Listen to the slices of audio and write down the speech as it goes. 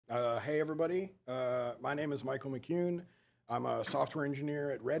Hey everybody, my name is Michael McCune. I'm a software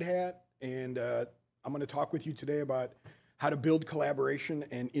engineer at Red Hat, and I'm going to talk with you today about how to build collaboration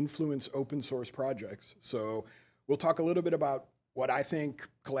and influence open source projects. So we'll talk a little bit about what I think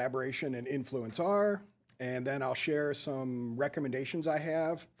collaboration and influence are, and then I'll share some recommendations I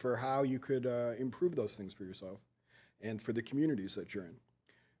have for how you could improve those things for yourself and for the communities that you're in.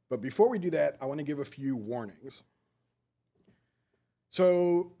 But before we do that, I want to give a few warnings.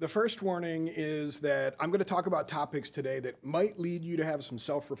 So the first warning is that I'm going to talk about topics today that might lead you to have some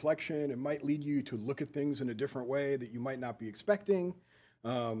self-reflection. It might lead you to look at things in a different way that you might not be expecting.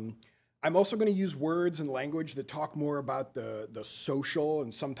 I'm also going to use words and language that talk more about the social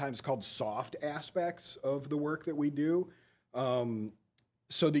and sometimes called soft aspects of the work that we do,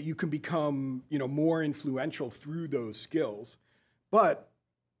 so that you can become, more influential through those skills. But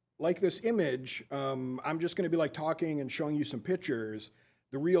like this image, I'm just going to be talking and showing you some pictures.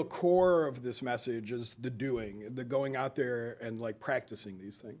 The real core of this message is the doing, the going out there and practicing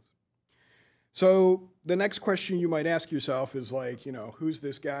these things. So the next question you might ask yourself is who's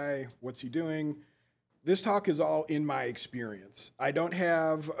this guy? What's he doing? This talk is all in my experience. I don't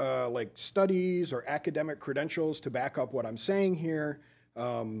have studies or academic credentials to back up what I'm saying here.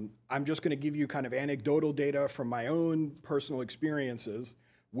 I'm just going to give you kind of anecdotal data from my own personal experiences,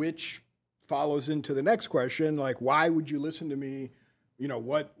 which follows into the next question, why would you listen to me?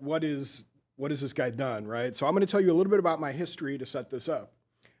 What has this guy done, right? So I'm going to tell you a little bit about my history to set this up.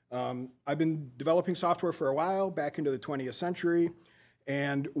 I've been developing software for a while, back into the 20th century,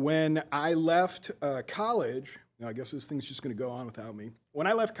 and when I left college, I guess this thing's just going to go on without me. When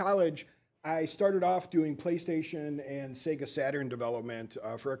I left college, I started off doing PlayStation and Sega Saturn development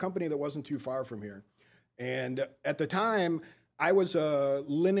for a company that wasn't too far from here. And at the time, I was a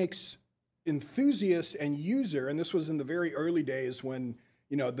Linux enthusiast and user, and this was in the very early days when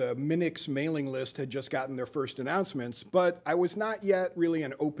the Minix mailing list had just gotten their first announcements, but I was not yet really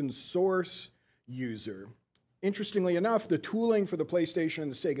an open source user. Interestingly enough, the tooling for the PlayStation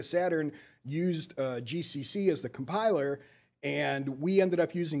and the Sega Saturn used GCC as the compiler, and we ended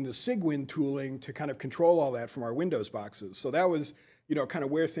up using the Cygwin tooling to kind of control all that from our Windows boxes. So that was kind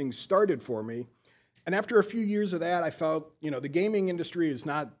of where things started for me. And after a few years of that, I felt, the gaming industry is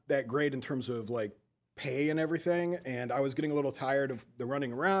not that great in terms of pay and everything. And I was getting a little tired of the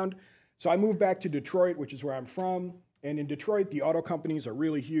running around. So I moved back to Detroit, which is where I'm from. And in Detroit, the auto companies are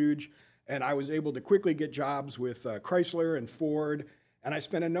really huge. And I was able to quickly get jobs with Chrysler and Ford. And I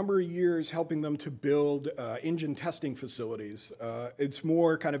spent a number of years helping them to build engine testing facilities. It's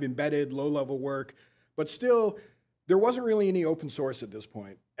more kind of embedded, low-level work. But still, there wasn't really any open source at this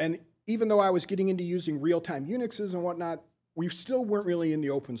point. And even though I was getting into using real-time Unixes and whatnot, we still weren't really in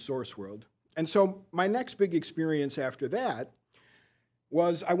the open source world. And so my next big experience after that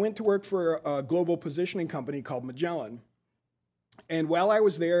was I went to work for a global positioning company called Magellan. And while I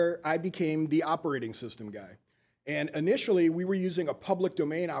was there, I became the operating system guy. And initially, we were using a public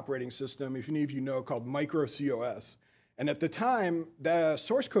domain operating system, if any of you know, called MicroCOS. And at the time, the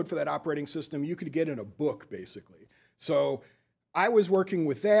source code for that operating system you could get in a book, basically. So I was working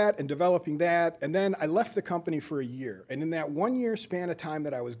with that and developing that, and then I left the company for a year. And in that 1 year span of time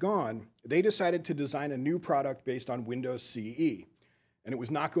that I was gone, they decided to design a new product based on Windows CE, and it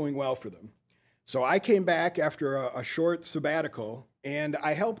was not going well for them. So I came back after a short sabbatical, and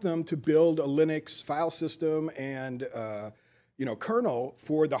I helped them to build a Linux file system and kernel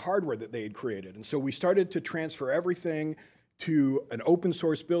for the hardware that they had created. And so we started to transfer everything to an open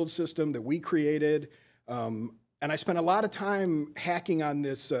source build system that we created. And I spent a lot of time hacking on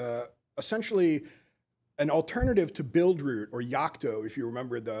this, essentially an alternative to Buildroot or Yocto, if you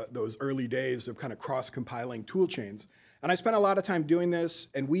remember those early days of kind of cross-compiling tool chains. And I spent a lot of time doing this,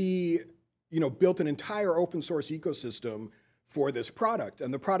 and we built an entire open source ecosystem for this product.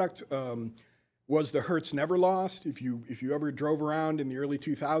 And the product was the Hertz Neverlost. If you ever drove around in the early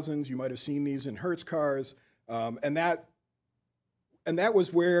 2000s, you might have seen these in Hertz cars. And that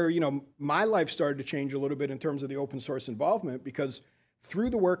was where, my life started to change a little bit in terms of the open source involvement, because through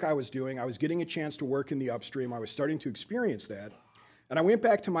the work I was doing, I was getting a chance to work in the upstream. I was starting to experience that. And I went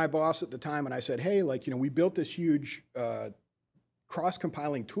back to my boss at the time and I said, hey, we built this huge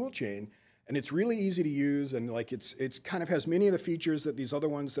cross-compiling tool chain, and it's really easy to use, and it's kind of has many of the features that these other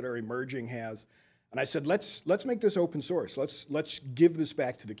ones that are emerging has. And I said, let's make this open source. Let's give this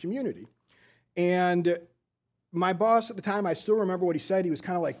back to the community. And my boss at the time, I still remember what he said. He was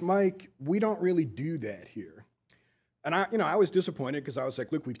kind of like, Mike, we don't really do that here. And I was disappointed because I was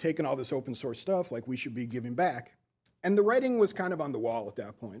like, look, we've taken all this open source stuff, we should be giving back. And the writing was kind of on the wall at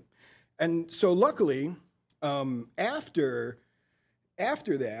that point. And so luckily, after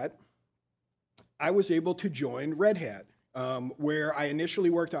that, I was able to join Red Hat, where I initially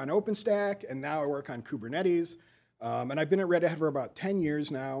worked on OpenStack, and now I work on Kubernetes. And I've been at Red Hat for about 10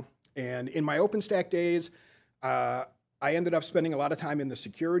 years now. And in my OpenStack days, I ended up spending a lot of time in the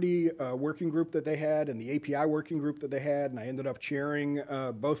security working group that they had and the API working group that they had, and I ended up chairing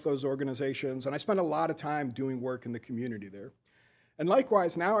both those organizations. And I spent a lot of time doing work in the community there. And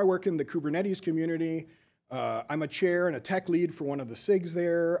likewise, now I work in the Kubernetes community. I'm a chair and a tech lead for one of the SIGs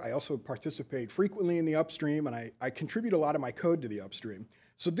there. I also participate frequently in the upstream, and I contribute a lot of my code to the upstream.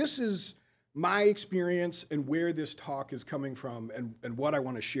 So this is my experience and where this talk is coming from and what I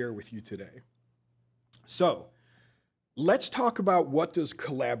want to share with you today. So let's talk about what does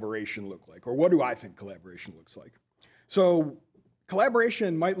collaboration look like, or what do I think collaboration looks like. So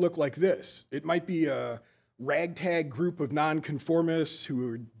collaboration might look like this. It might be a ragtag group of nonconformists who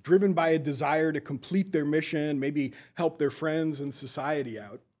are driven by a desire to complete their mission, maybe help their friends and society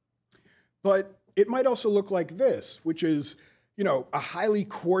out. But it might also look like this, which is, you know, a highly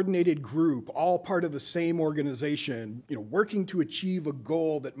coordinated group, all part of the same organization, you know, working to achieve a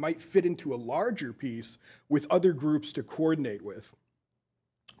goal that might fit into a larger piece with other groups to coordinate with.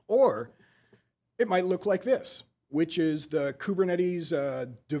 Or it might look like this, which is the Kubernetes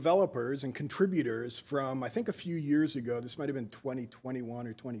developers and contributors from, I think, a few years ago. This might have been 2021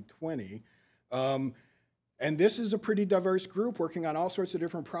 or 2020. And this is a pretty diverse group working on all sorts of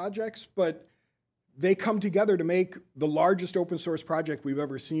different projects, but they come together to make the largest open source project we've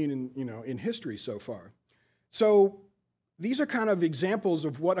ever seen in history so far. So these are kind of examples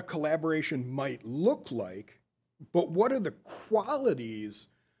of what a collaboration might look like, but what are the qualities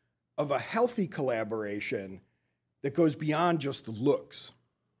of a healthy collaboration that goes beyond just the looks?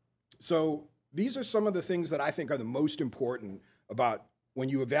 So these are some of the things that I think are the most important about when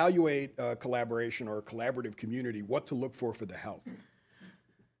you evaluate a collaboration or a collaborative community, what to look for the health.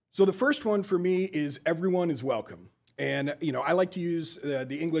 So the first one for me is everyone is welcome. And, you know, I like to use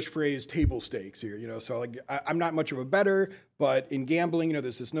the English phrase table stakes here, you know, so like I'm not much of a bettor, but in gambling, you know,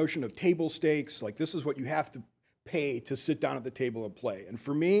 there's this notion of table stakes, like this is what you have to pay to sit down at the table and play. And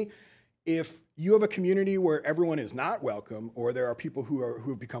for me, if you have a community where everyone is not welcome, or there are people who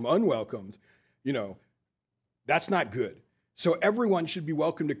have become unwelcomed, you know, that's not good. So everyone should be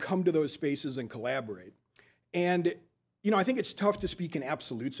welcome to come to those spaces and collaborate. And you know, I think it's tough to speak in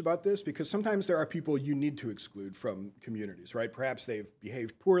absolutes about this because sometimes there are people you need to exclude from communities, right? Perhaps they've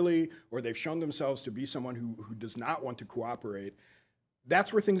behaved poorly or they've shown themselves to be someone who does not want to cooperate.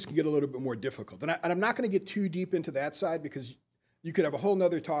 That's where things can get a little bit more difficult. And I'm not going to get too deep into that side because you could have a whole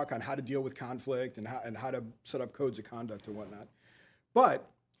nother talk on how to deal with conflict and how to set up codes of conduct and whatnot. But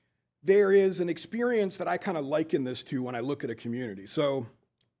there is an experience that I kind of liken this to when I look at a community. So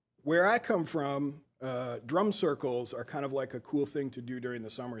where I come from, drum circles are kind of like a cool thing to do during the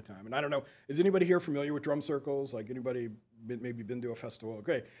summertime. And I don't know, is anybody here familiar with drum circles? Like anybody maybe been to a festival?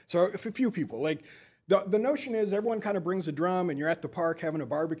 Okay, so if a few people, like the notion is everyone kind of brings a drum and you're at the park having a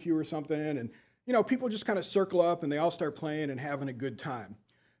barbecue or something, and you know, people just kind of circle up and they all start playing and having a good time.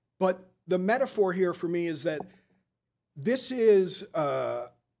 But the metaphor here for me is that this is an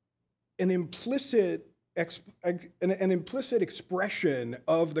implicit expression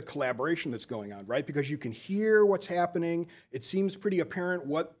of the collaboration that's going on, right? Because you can hear what's happening. It seems pretty apparent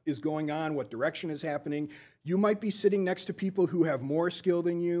what is going on, what direction is happening. You might be sitting next to people who have more skill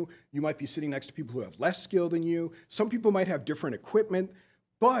than you. You might be sitting next to people who have less skill than you. Some people might have different equipment,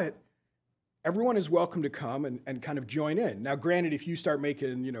 but everyone is welcome to come and kind of join in. Now, granted, if you start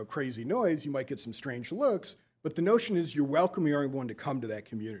making, you know, crazy noise, you might get some strange looks, but the notion is you're welcoming everyone to come to that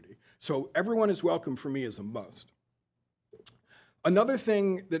community. So everyone is welcome for me is a must. Another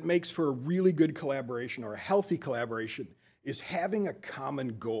thing that makes for a really good collaboration or a healthy collaboration is having a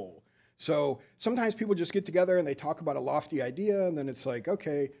common goal. So sometimes people just get together and they talk about a lofty idea and then it's like,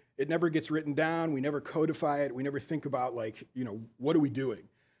 okay, it never gets written down, we never codify it, we never think about like, you know, what are we doing?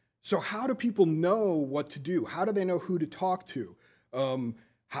 So how do people know what to do? How do they know who to talk to?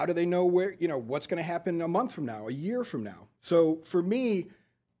 How do they know where, you know, what's going to happen a month from now, a year from now? So for me,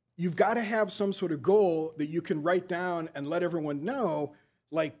 you've got to have some sort of goal that you can write down and let everyone know,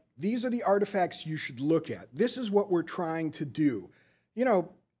 like, these are the artifacts you should look at. This is what we're trying to do. You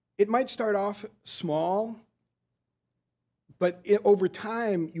know, it might start off small, but over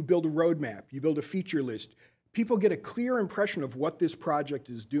time, you build a roadmap, you build a feature list. People get a clear impression of what this project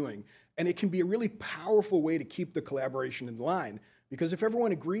is doing, and it can be a really powerful way to keep the collaboration in line, because if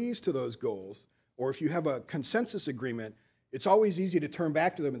everyone agrees to those goals, or if you have a consensus agreement, it's always easy to turn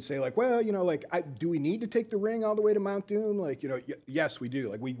back to them and say like, well, like, do we need to take the ring all the way to Mount Doom? Like, yes, we do.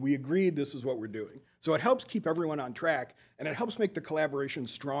 Like, we agreed this is what we're doing. So it helps keep everyone on track, and it helps make the collaboration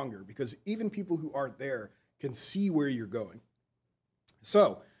stronger because even people who aren't there can see where you're going.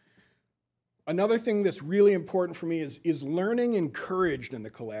 So another thing that's really important for me is learning encouraged in the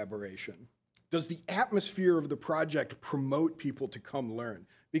collaboration. Does the atmosphere of the project promote people to come learn?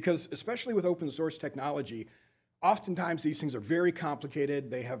 Because especially with open source technology, oftentimes these things are very complicated.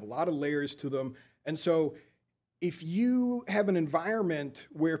 They have a lot of layers to them. And so if you have an environment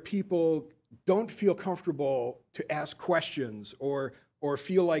where people don't feel comfortable to ask questions or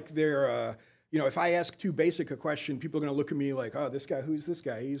feel like they're, if I ask too basic a question, people are going to look at me like, oh, this guy, who's this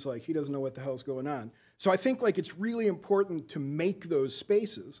guy? He's like, he doesn't know what the hell's going on. So I think like it's really important to make those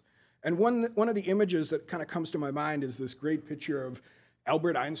spaces. And one of the images that kind of comes to my mind is this great picture of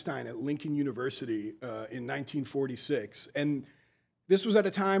Albert Einstein at Lincoln University in 1946. And this was at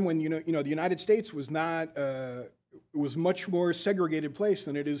a time when, the United States was not, was much more segregated place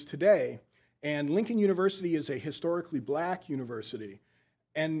than it is today. And Lincoln University is a historically black university.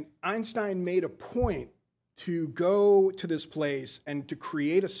 And Einstein made a point to go to this place and to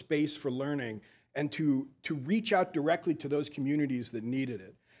create a space for learning and to reach out directly to those communities that needed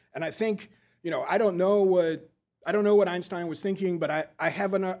it. And I think, I don't know what Einstein was thinking, but I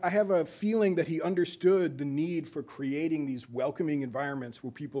have a feeling that he understood the need for creating these welcoming environments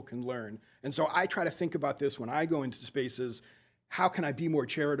where people can learn. And so I try to think about this when I go into spaces. How can I be more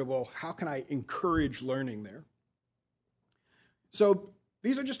charitable? How can I encourage learning there? So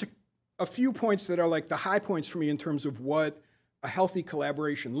these are just a few points that are like the high points for me in terms of what a healthy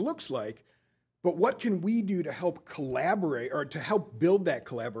collaboration looks like. But what can we do to help collaborate or to help build that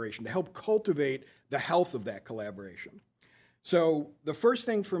collaboration, to help cultivate the health of that collaboration? So the first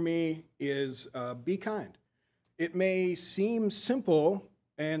thing for me is be kind. It may seem simple,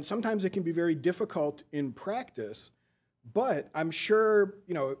 and sometimes it can be very difficult in practice, but I'm sure,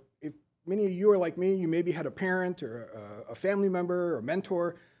 if many of you are like me, you maybe had a parent or a family member or a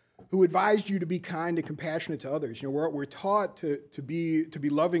mentor who advised you to be kind and compassionate to others. We're taught to be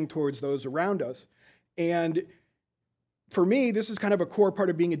loving towards those around us. And for me, this is kind of a core part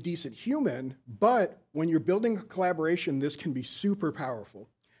of being a decent human, but when you're building a collaboration, this can be super powerful.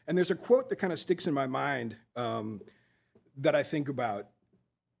 And there's a quote that kind of sticks in my mind that I think about.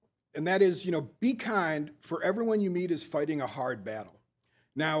 And that is, be kind, for everyone you meet is fighting a hard battle.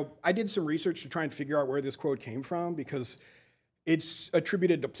 Now, I did some research to try and figure out where this quote came from because it's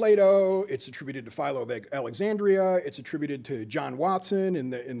attributed to Plato, it's attributed to Philo of Alexandria, it's attributed to John Watson in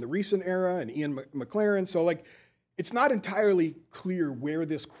the recent era and Ian McLaren. So like, it's not entirely clear where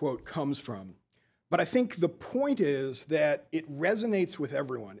this quote comes from. But I think the point is that it resonates with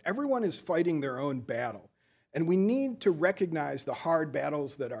everyone. Everyone is fighting their own battle. And we need to recognize the hard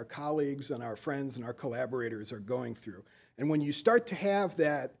battles that our colleagues and our friends and our collaborators are going through. And when you start to have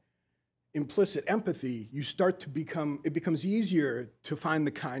that implicit empathy, it becomes easier to find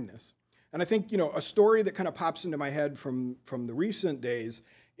the kindness. And I think, a story that kind of pops into my head from the recent days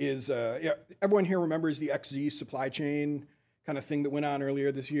is, everyone here remembers the XZ supply chain kind of thing that went on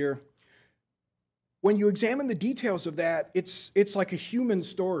earlier this year. When you examine the details of that, it's like a human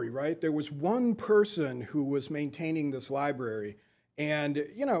story, right? There was one person who was maintaining this library, and,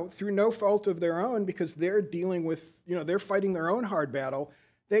 through no fault of their own, because they're dealing with, they're fighting their own hard battle,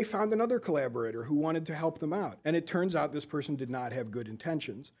 they found another collaborator who wanted to help them out. And it turns out this person did not have good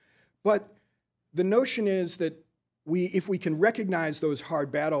intentions. But the notion is that if we can recognize those hard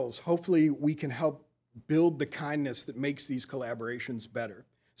battles, hopefully we can help build the kindness that makes these collaborations better.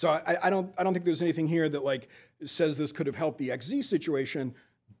 So I don't think there's anything here that like says this could have helped the XZ situation,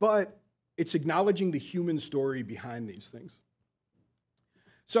 but it's acknowledging the human story behind these things.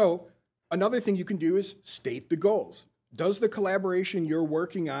 So another thing you can do is state the goals. Does the collaboration you're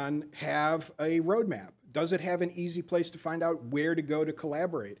working on have a roadmap? Does it have an easy place to find out where to go to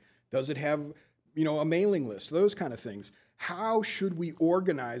collaborate? Does it have, a mailing list? Those kind of things. How should we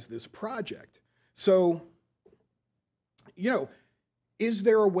organize this project? So, is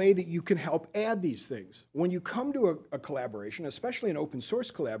there a way that you can help add these things? When you come to a collaboration, especially an open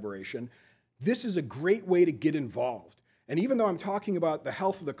source collaboration, this is a great way to get involved. And even though I'm talking about the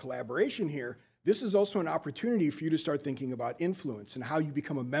health of the collaboration here, this is also an opportunity for you to start thinking about influence and how you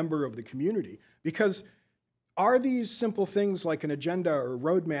become a member of the community. Because are these simple things like an agenda or a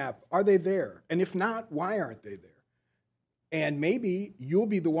roadmap, are they there? And if not, why aren't they there? And maybe you'll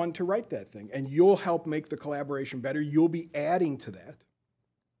be the one to write that thing, and you'll help make the collaboration better. You'll be adding to that.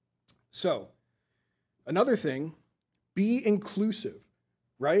 So, another thing, be inclusive,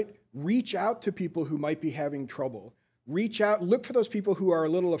 right? Reach out to people who might be having trouble. reach out, look for those people who are a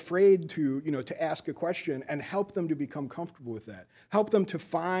little afraid to, to ask a question and help them to become comfortable with that. Help them to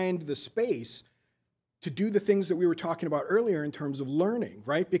find the space to do the things that we were talking about earlier in terms of learning,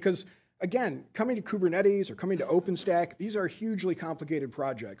 right? Because again, coming to Kubernetes or coming to OpenStack, these are hugely complicated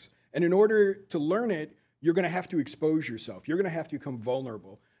projects. And in order to learn it, you're going to have to expose yourself. You're going to have to become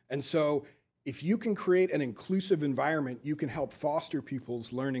vulnerable. And so if you can create an inclusive environment, you can help foster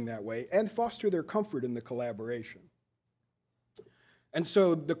people's learning that way and foster their comfort in the collaboration. And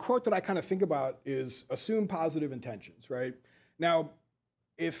so the quote that I kind of think about is assume positive intentions, right? Now,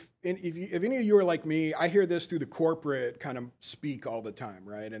 if any of you are like me, I hear this through the corporate kind of speak all the time,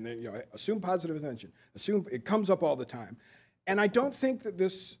 right? And then, assume positive intention. Assume, it comes up all the time. And I don't think that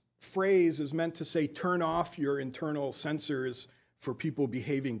this phrase is meant to say turn off your internal sensors for people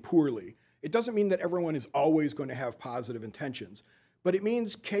behaving poorly. It doesn't mean that everyone is always going to have positive intentions, but it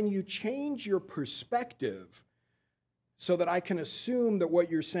means, can you change your perspective so that I can assume that what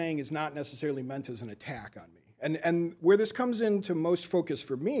you're saying is not necessarily meant as an attack on me? And where this comes into most focus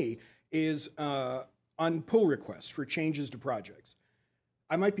for me is on pull requests for changes to projects.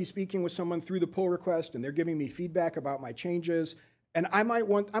 I might be speaking with someone through the pull request and they're giving me feedback about my changes, and I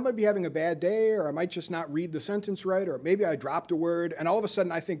might be having a bad day, or I might just not read the sentence right, or maybe I dropped a word, and all of a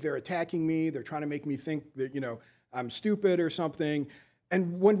sudden I think they're attacking me, they're trying to make me think that, I'm stupid or something.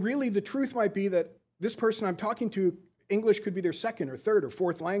 And when really the truth might be that this person I'm talking to, English could be their second or third or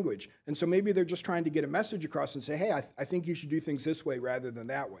fourth language. And so maybe they're just trying to get a message across and say, hey, I think you should do things this way rather than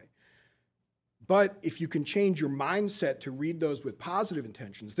that way. But if you can change your mindset to read those with positive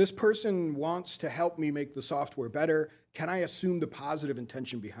intentions, this person wants to help me make the software better. Can I assume the positive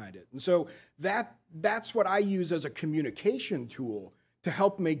intention behind it? And so that's what I use as a communication tool to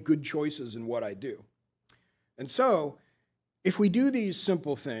help make good choices in what I do. And so if we do these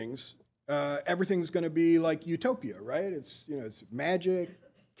simple things, everything's going to be like utopia, right? It's magic,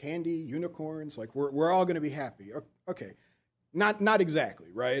 candy, unicorns. Like we're all going to be happy. Okay, not exactly,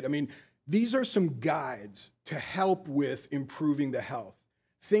 right? I mean, these are some guides to help with improving the health,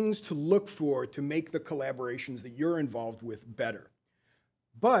 things to look for to make the collaborations that you're involved with better.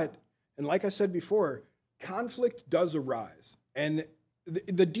 But, and like I said before, conflict does arise. And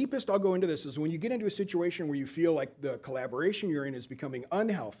the deepest I'll go into this is when you get into a situation where you feel like the collaboration you're in is becoming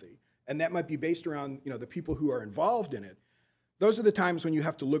unhealthy, and that might be based around the people who are involved in it. Those are the times when you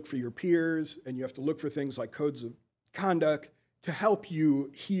have to look for your peers and you have to look for things like codes of conduct to help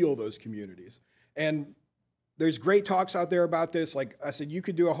you heal those communities. And there's great talks out there about this. Like I said, you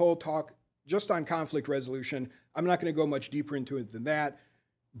could do a whole talk just on conflict resolution. I'm not going to go much deeper into it than that,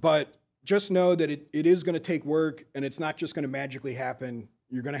 but just know that it is going to take work, and it's not just going to magically happen.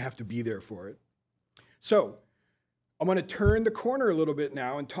 You're going to have to be there for it. So I'm going to turn the corner a little bit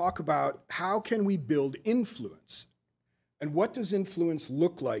now and talk about how can we build influence, and what does influence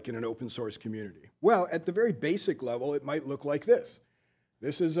look like in an open source community? Well, at the very basic level, it might look like this.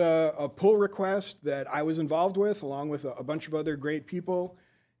 This is a pull request that I was involved with along with a bunch of other great people.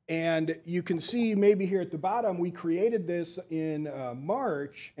 And you can see maybe here at the bottom, we created this in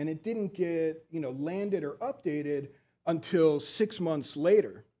March, and it didn't get landed or updated until 6 months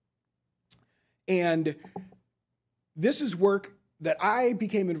later. And this is work that I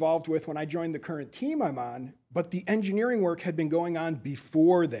became involved with when I joined the current team I'm on, but the engineering work had been going on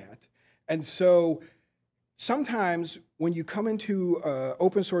before that. And so sometimes when you come into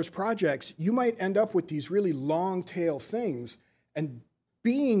open source projects, you might end up with these really long tail things, and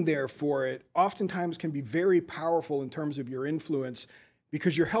being there for it oftentimes can be very powerful in terms of your influence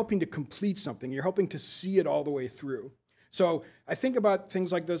because you're helping to complete something. You're helping to see it all the way through. So I think about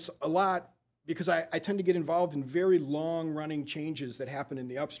things like this a lot because I tend to get involved in very long-running changes that happen in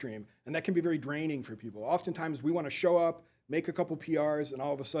the upstream, and that can be very draining for people. Oftentimes we want to show up, make a couple PRs, and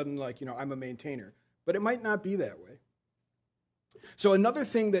all of a sudden, I'm a maintainer. But it might not be that way. So another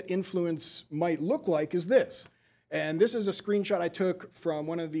thing that influence might look like is this. And this is a screenshot I took from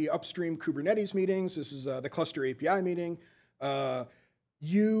one of the upstream Kubernetes meetings. This is the cluster API meeting.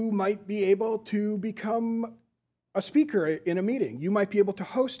 You might be able to become a speaker in a meeting. You might be able to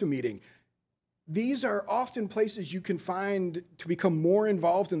host a meeting. These are often places you can find to become more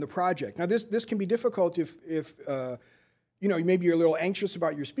involved in the project. Now, this can be difficult if maybe you're a little anxious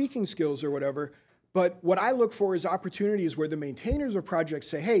about your speaking skills or whatever. But what I look for is opportunities where the maintainers of projects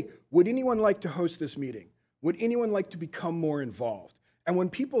say, hey, would anyone like to host this meeting? Would anyone like to become more involved? And when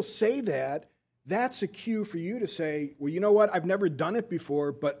people say that, that's a cue for you to say, well, you know what? I've never done it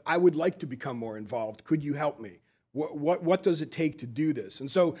before, but I would like to become more involved. Could you help me? What does it take to do this? And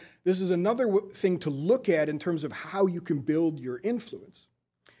so this is another thing to look at in terms of how you can build your influence.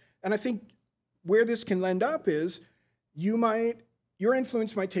 And I think where this can end up is your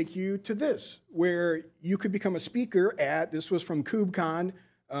influence might take you to this, where you could become a speaker this was from KubeCon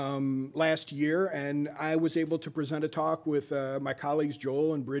last year, and I was able to present a talk with my colleagues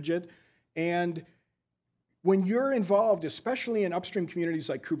Joel and Bridget. And when you're involved, especially in upstream communities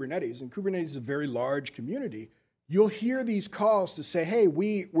like Kubernetes, and Kubernetes is a very large community, you'll hear these calls to say, hey,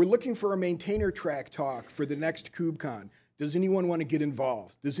 we're looking for a maintainer track talk for the next KubeCon. Does anyone want to get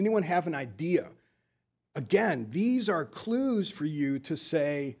involved? Does anyone have an idea? Again, these are clues for you to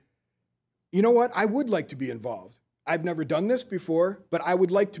say, you know what, I would like to be involved. I've never done this before, but I would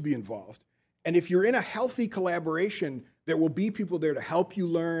like to be involved. And if you're in a healthy collaboration, there will be people there to help you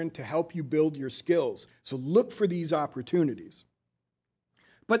learn, to help you build your skills. So look for these opportunities.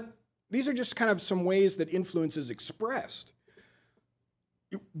 But these are just kind of some ways that influence is expressed.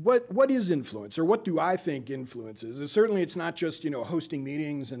 What is influence, or what do I think influence is? And certainly it's not just, hosting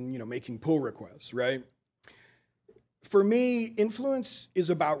meetings and, making pull requests, right? For me, influence is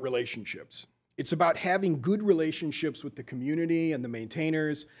about relationships. It's about having good relationships with the community and the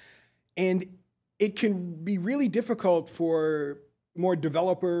maintainers. And it can be really difficult for more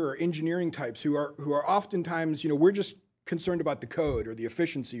developer or engineering types who are oftentimes, we're just concerned about the code or the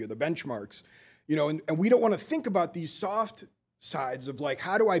efficiency or the benchmarks, and we don't want to think about these soft sides of like,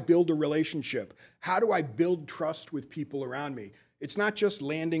 how do I build a relationship? How do I build trust with people around me? It's not just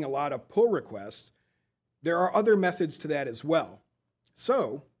landing a lot of pull requests. There are other methods to that as well.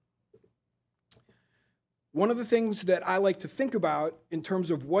 So one of the things that I like to think about in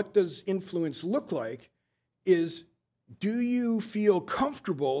terms of what does influence look like is, do you feel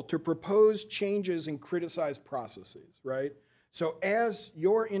comfortable to propose changes and criticize processes, right? So as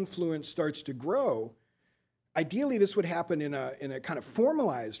your influence starts to grow, ideally this would happen in a kind of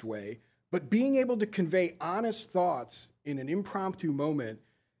formalized way, but being able to convey honest thoughts in an impromptu moment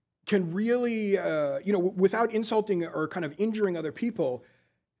can really, without insulting or kind of injuring other people,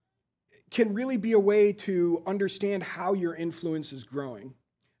 can really be a way to understand how your influence is growing.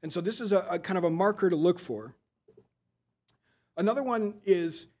 And so this is a kind of a marker to look for. Another one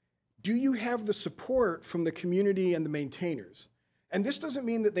is, do you have the support from the community and the maintainers? And this doesn't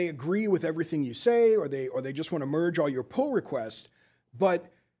mean that they agree with everything you say or they just want to merge all your pull requests,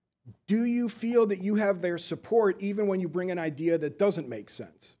 but do you feel that you have their support even when you bring an idea that doesn't make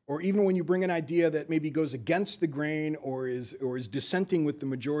sense? Or even when you bring an idea that maybe goes against the grain or is dissenting with the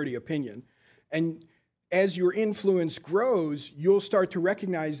majority opinion? And as your influence grows, you'll start to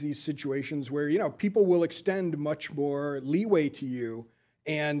recognize these situations where, people will extend much more leeway to you,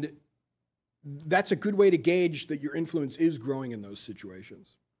 and that's a good way to gauge that your influence is growing in those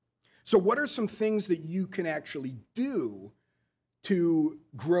situations. So what are some things that you can actually do to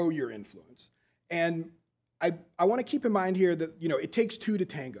grow your influence? And I want to keep in mind here that, it takes two to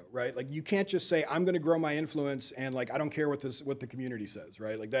tango, right? Like, you can't just say, I'm going to grow my influence and I don't care what the community says,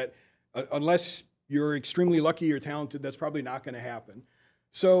 right? Like that, unless you're extremely lucky or talented, that's probably not going to happen.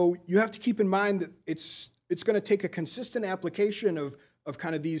 So you have to keep in mind that it's going to take a consistent application of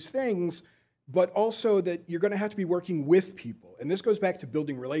kind of these things, but also that you're going to have to be working with people. And this goes back to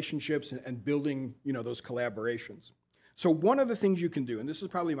building relationships and building, those collaborations. So one of the things you can do, and this is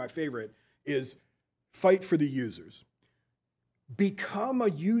probably my favorite, is fight for the users. Become a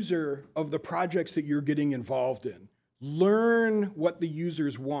user of the projects that you're getting involved in. Learn what the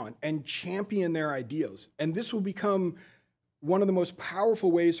users want and champion their ideas. And this will become one of the most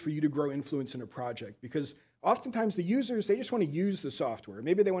powerful ways for you to grow influence in a project, because oftentimes the users, they just want to use the software.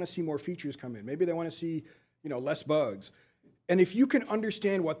 Maybe they want to see more features come in. Maybe they want to see, less bugs. And if you can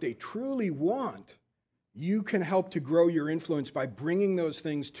understand what they truly want, you can help to grow your influence by bringing those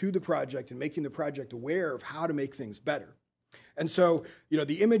things to the project and making the project aware of how to make things better. And so,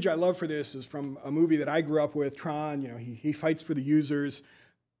 the image I love for this is from a movie that I grew up with, Tron. He fights for the users.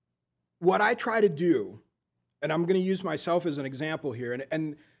 What I try to do, and I'm going to use myself as an example here,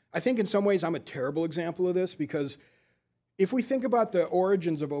 and I think in some ways I'm a terrible example of this, because if we think about the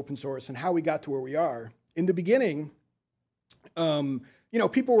origins of open source and how we got to where we are, in the beginning,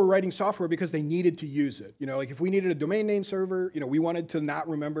 people were writing software because they needed to use it. Like if we needed a domain name server, we wanted to not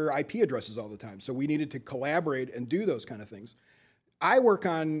remember IP addresses all the time. So we needed to collaborate and do those kind of things. I work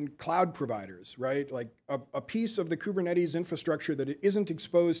on cloud providers, right? Like a piece of the Kubernetes infrastructure that isn't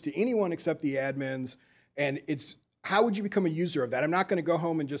exposed to anyone except the admins. And it's, how would you become a user of that? I'm not going to go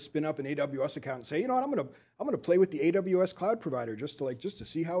home and just spin up an AWS account and say, you know what, I'm going to play with the AWS cloud provider just to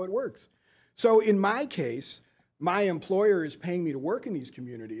see how it works. So in my case, my employer is paying me to work in these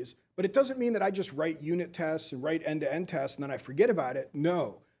communities, but it doesn't mean that I just write unit tests and write end-to-end tests and then I forget about it.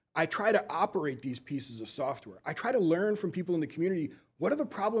 No, I try to operate these pieces of software. I try to learn from people in the community, what are the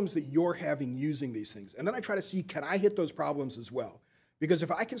problems that you're having using these things? And then I try to see, can I hit those problems as well? Because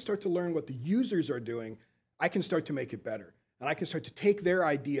if I can start to learn what the users are doing, I can start to make it better. And I can start to take their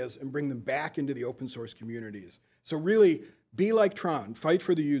ideas and bring them back into the open source communities. So really, be like Tron, fight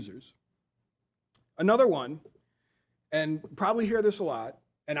for the users. Another one, and probably hear this a lot,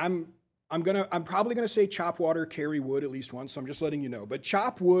 and I'm probably gonna say chop water, carry wood at least once, so I'm just letting you know. But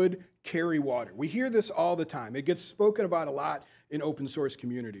chop wood, carry water. We hear this all the time. It gets spoken about a lot in open source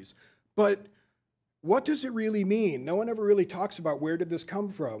communities. But what does it really mean? No one ever really talks about where did this come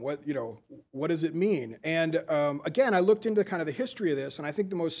from? What does it mean? And again, I looked into kind of the history of this, and I think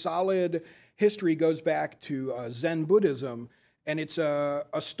the most solid history goes back to Zen Buddhism. And it's a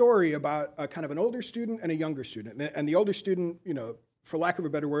story about kind of an older student and a younger student. And the older student, for lack of a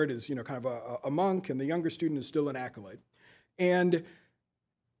better word, is kind of a monk, and the younger student is still an acolyte. And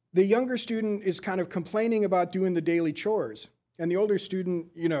the younger student is kind of complaining about doing the daily chores. And the older student,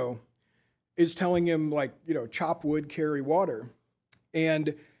 is telling him, like, chop wood, carry water.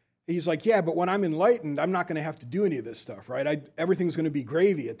 And he's like, yeah, but when I'm enlightened, I'm not going to have to do any of this stuff, right? Everything's going to be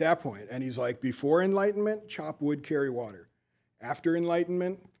gravy at that point. And he's like, before enlightenment, chop wood, carry water. After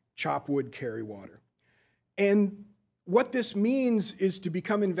enlightenment, chop wood, carry water. And what this means is to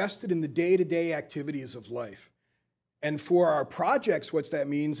become invested in the day-to-day activities of life. And for our projects, what that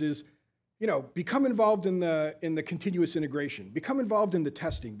means is, become involved in the continuous integration, become involved in the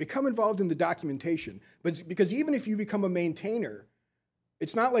testing, become involved in the documentation. But because even if you become a maintainer,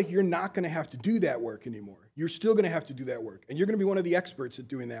 it's not like you're not going to have to do that work anymore. You're still going to have to do that work, and you're going to be one of the experts at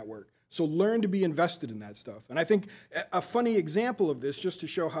doing that work. So learn to be invested in that stuff. And I think a funny example of this, just to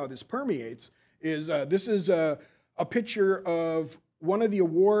show how this permeates, is this is a picture of one of the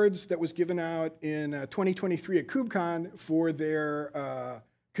awards that was given out in 2023 at KubeCon for their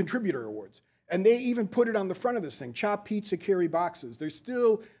contributor awards. And they even put it on the front of this thing, chop pizza, carry boxes. They're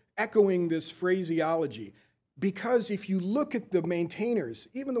still echoing this phraseology. Because if you look at the maintainers,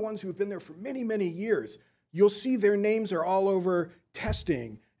 even the ones who have been there for many, many years, you'll see their names are all over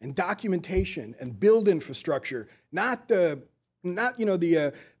testing and documentation and build infrastructure, not for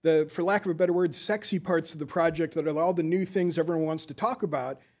lack of a better word, sexy parts of the project that are all the new things everyone wants to talk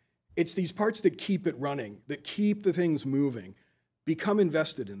about. It's these parts that keep it running, that keep the things moving. Become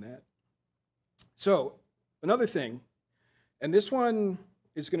invested in that. So another thing, and this one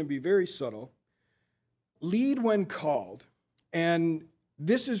is going to be very subtle, lead when called. And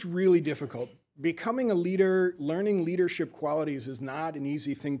this is really difficult. Becoming a leader, learning leadership qualities is not an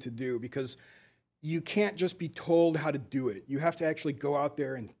easy thing to do because you can't just be told how to do it. You have to actually go out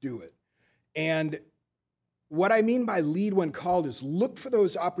there and do it. And what I mean by lead when called is look for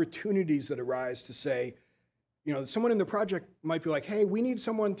those opportunities that arise to say, someone in the project might be like, hey, we need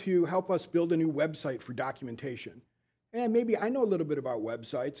someone to help us build a new website for documentation. And maybe I know a little bit about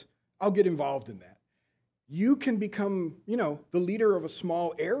websites. I'll get involved in that. You can become, the leader of a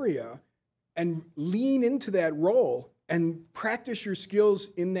small area and lean into that role and practice your skills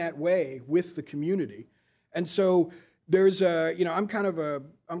in that way with the community. And so there's I'm kind of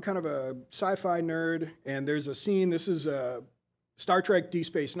a sci-fi nerd, and there's a scene. This is Star Trek Deep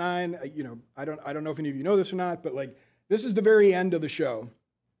Space Nine. I don't know if any of you know this or not, but this is the very end of the show.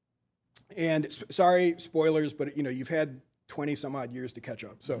 And sorry, spoilers, but you've had 20 some odd years to catch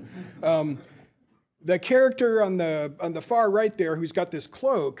up. So the character on the far right there, who's got this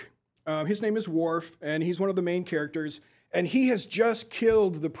cloak, his name is Worf, and he's one of the main characters. And he has just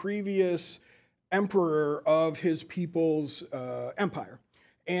killed the previous emperor of his people's empire.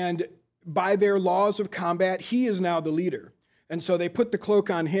 And by their laws of combat, he is now the leader. And so they put the cloak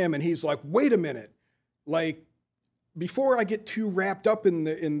on him, and he's like, wait a minute. Before I get too wrapped up in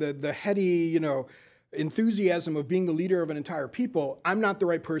the heady, enthusiasm of being the leader of an entire people, I'm not the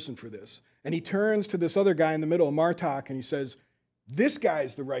right person for this. And he turns to this other guy in the middle, Martok, and he says, this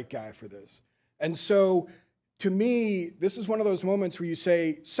guy's the right guy for this. And so to me, this is one of those moments where you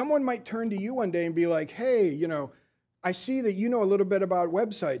say, someone might turn to you one day and be like, hey, I see that you know a little bit about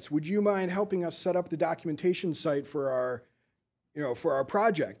websites. Would you mind helping us set up the documentation site for our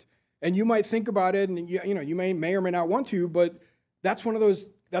project? And you might think about it, and you may or may not want to, but that's one of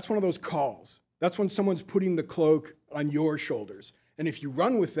those calls. That's when someone's putting the cloak on your shoulders. And if you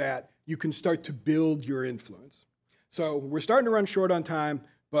run with that, you can start to build your influence. So we're starting to run short on time,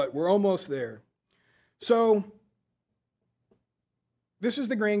 but we're almost there. So this is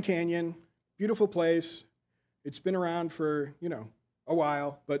the Grand Canyon, beautiful place. It's been around for, a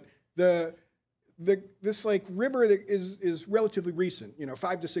while, but this river is relatively recent,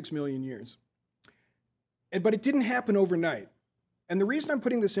 5 to 6 million years. But it didn't happen overnight. And the reason I'm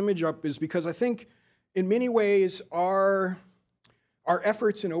putting this image up is because I think in many ways our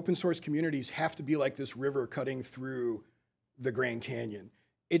efforts in open source communities have to be like this river cutting through the Grand Canyon.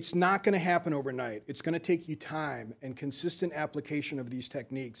 It's not going to happen overnight. It's going to take you time and consistent application of these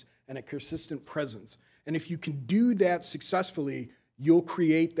techniques and a consistent presence. And if you can do that successfully, you'll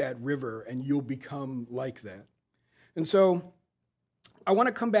create that river and you'll become like that. And so I want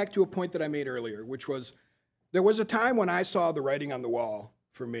to come back to a point that I made earlier, which was there was a time when I saw the writing on the wall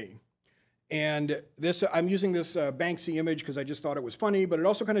for me. And this, I'm using this Banksy image because I just thought it was funny, but it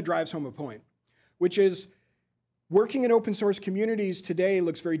also kind of drives home a point, which is working in open source communities today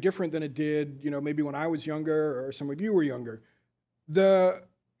looks very different than it did, maybe when I was younger or some of you were younger. The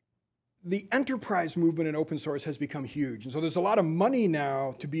enterprise movement in open source has become huge. And so there's a lot of money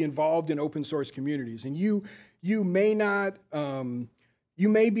now to be involved in open source communities. And you may not, you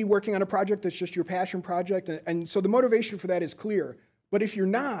may be working on a project that's just your passion project. And so the motivation for that is clear. But if you're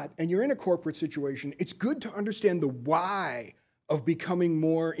not, and you're in a corporate situation, it's good to understand the why of becoming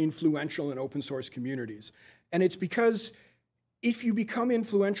more influential in open source communities. And it's because if you become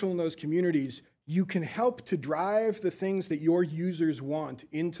influential in those communities, you can help to drive the things that your users want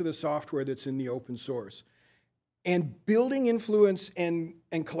into the software that's in the open source. And building influence and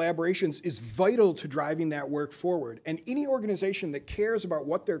collaborations is vital to driving that work forward. And any organization that cares about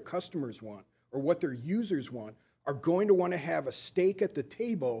what their customers want or what their users want are going to want to have a stake at the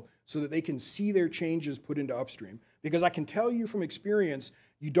table so that they can see their changes put into upstream. Because I can tell you from experience,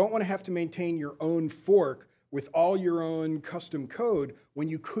 you don't want to have to maintain your own fork with all your own custom code when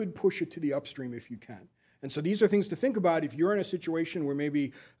you could push it to the upstream if you can. And so these are things to think about if you're in a situation where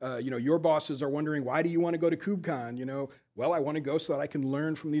maybe your bosses are wondering, why do you want to go to KubeCon? Well, I want to go so that I can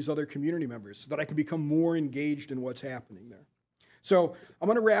learn from these other community members, so that I can become more engaged in what's happening there. So I'm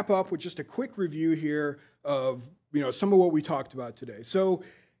going to wrap up with just a quick review here of some of what we talked about today. So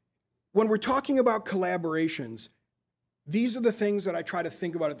when we're talking about collaborations, these are the things that I try to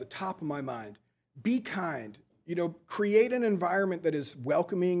think about at the top of my mind. Be kind. Create an environment that is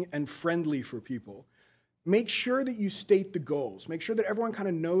welcoming and friendly for people. Make sure that you state the goals. Make sure that everyone kind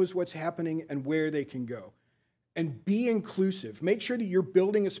of knows what's happening and where they can go. And be inclusive. Make sure that you're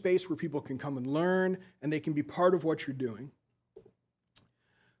building a space where people can come and learn and they can be part of what you're doing.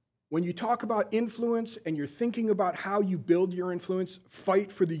 When you talk about influence and you're thinking about how you build your influence,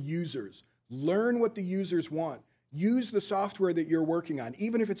 fight for the users. Learn what the users want. Use the software that you're working on,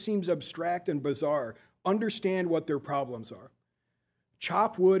 even if it seems abstract and bizarre. Understand what their problems are.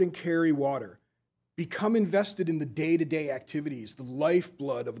 Chop wood and carry water. Become invested in the day-to-day activities, the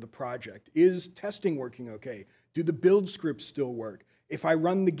lifeblood of the project. Is testing working okay? Do the build scripts still work? If I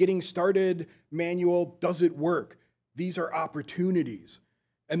run the getting started manual, does it work? These are opportunities.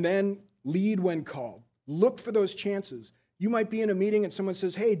 And then lead when called. Look for those chances. You might be in a meeting and someone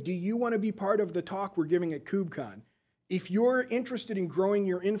says, hey, do you want to be part of the talk we're giving at KubeCon? If you're interested in growing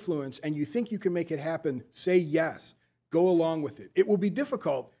your influence and you think you can make it happen, say yes. Go along with it. It will be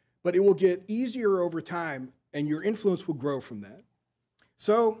difficult, but it will get easier over time and your influence will grow from that.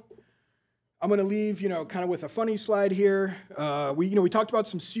 So I'm going to leave, kind of with a funny slide here. We talked about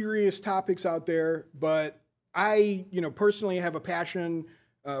some serious topics out there, but I, personally have a passion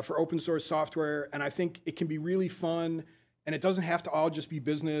for open source software, and I think it can be really fun, and it doesn't have to all just be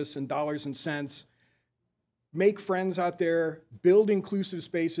business and dollars and cents. Make friends out there, build inclusive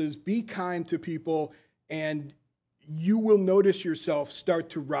spaces, be kind to people, and you will notice yourself start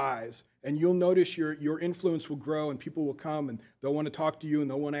to rise, and you'll notice your influence will grow, and people will come, and they'll want to talk to you, and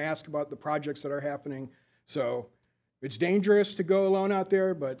they'll want to ask about the projects that are happening. So it's dangerous to go alone out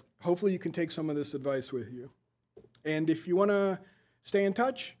there, but hopefully you can take some of this advice with you. And if you want to stay in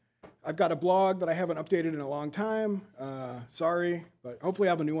touch, I've got a blog that I haven't updated in a long time. Sorry, but hopefully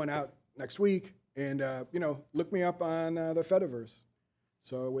I'll have a new one out next week. And, look me up on the Fediverse.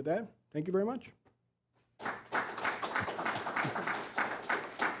 So with that, thank you very much.